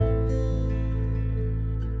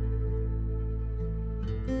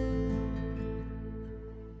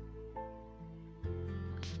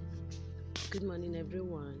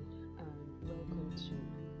everyone, and welcome to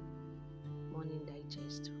Morning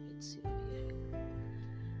Digest with Sylvia.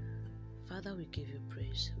 Father, we give you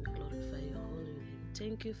praise, we glorify your holy name.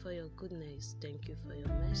 Thank you for your goodness, thank you for your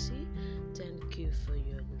mercy, thank you for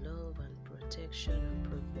your love and protection and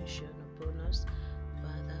provision upon us.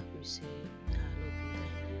 Father, we say, hallowed be thy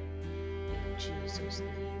name. In Jesus'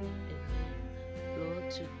 name, amen.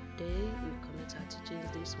 Lord, today we commit our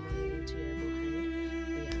teachings this morning into your able hand.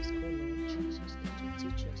 We ask, oh Lord Jesus, that you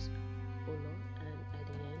teach us, oh Lord, and at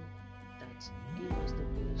the end, that give us the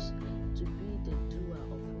grace to be the doer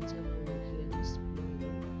of whatever we hear this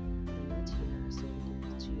morning, and not hearers only,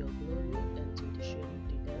 to your glory and to the shame of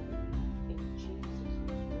the devil. In Jesus'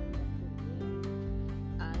 name,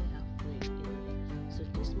 I have prayed. Amen. So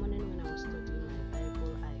this morning when I was studying my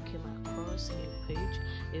Bible, I came across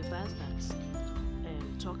a verse that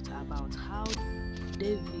talked about how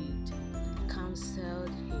David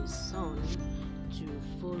counseled his son to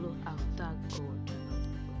follow after God.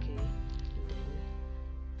 Okay, and then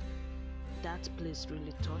that place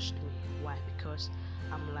really touched me. Why? Because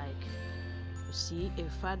I'm like, you see, a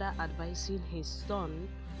father advising his son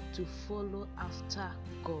to follow after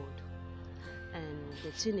God. And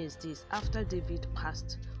the thing is this: after David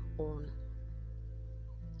passed on,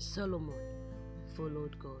 Solomon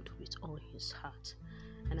followed God with all his heart.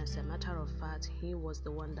 And as a matter of fact, he was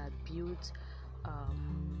the one that built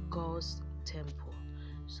God's temple.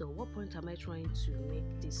 So what point am I trying to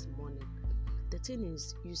make this morning? The thing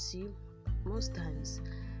is, you see, most times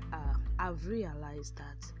I've realized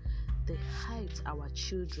that the height our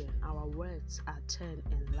children, our words attain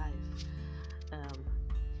in life,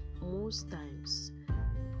 most times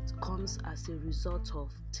comes as a result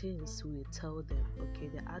of things we tell them. Okay,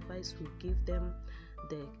 the advice we give them,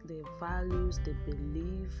 the values they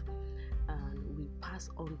believe, and we pass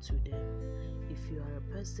on to them. If you are a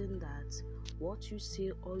person that what you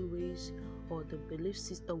say always, or the belief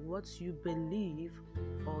system, what you believe,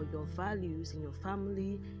 or your values in your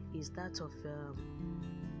family is that of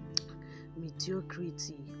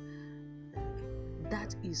mediocrity,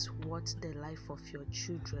 that is what the life of your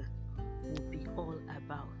children will be all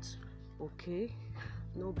about. Okay,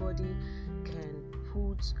 nobody can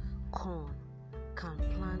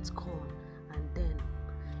plant corn and then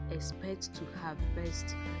expect to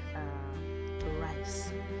harvest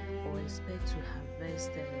rice, or expect to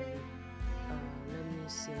harvest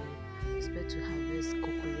expect to harvest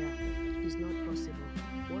cocoyam. It's not possible.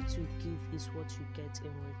 What you give is what you get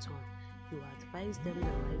in return. You advise them the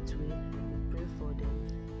right way, you pray for them,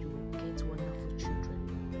 you will get wonderful children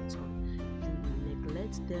in return. You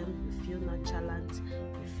neglect them, you feel nonchalant,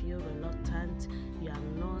 you feel reluctant, you are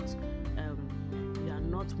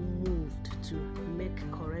not moved to make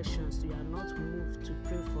corrections, you are not moved to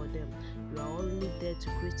pray for them. You are only there to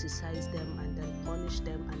criticize them and then punish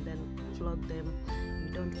them and then flog them.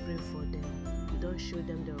 You don't pray for them, you don't show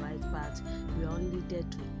them the right path, you are only there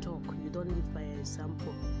to talk, you don't live by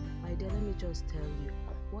example. My dear, let me just tell you,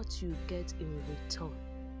 what you get in return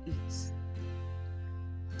is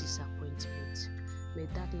disappointment. May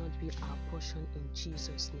that not be our portion in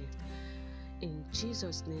Jesus' name. In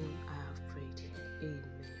Jesus' name I have prayed.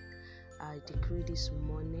 Amen. I decree this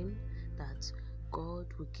morning that God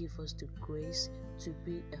will give us the grace to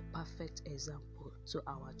be a perfect example to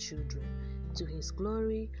our children, to his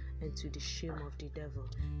glory and to the shame of the devil.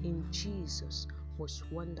 In Jesus' most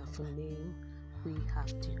wonderful name we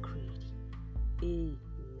have decreed. Amen.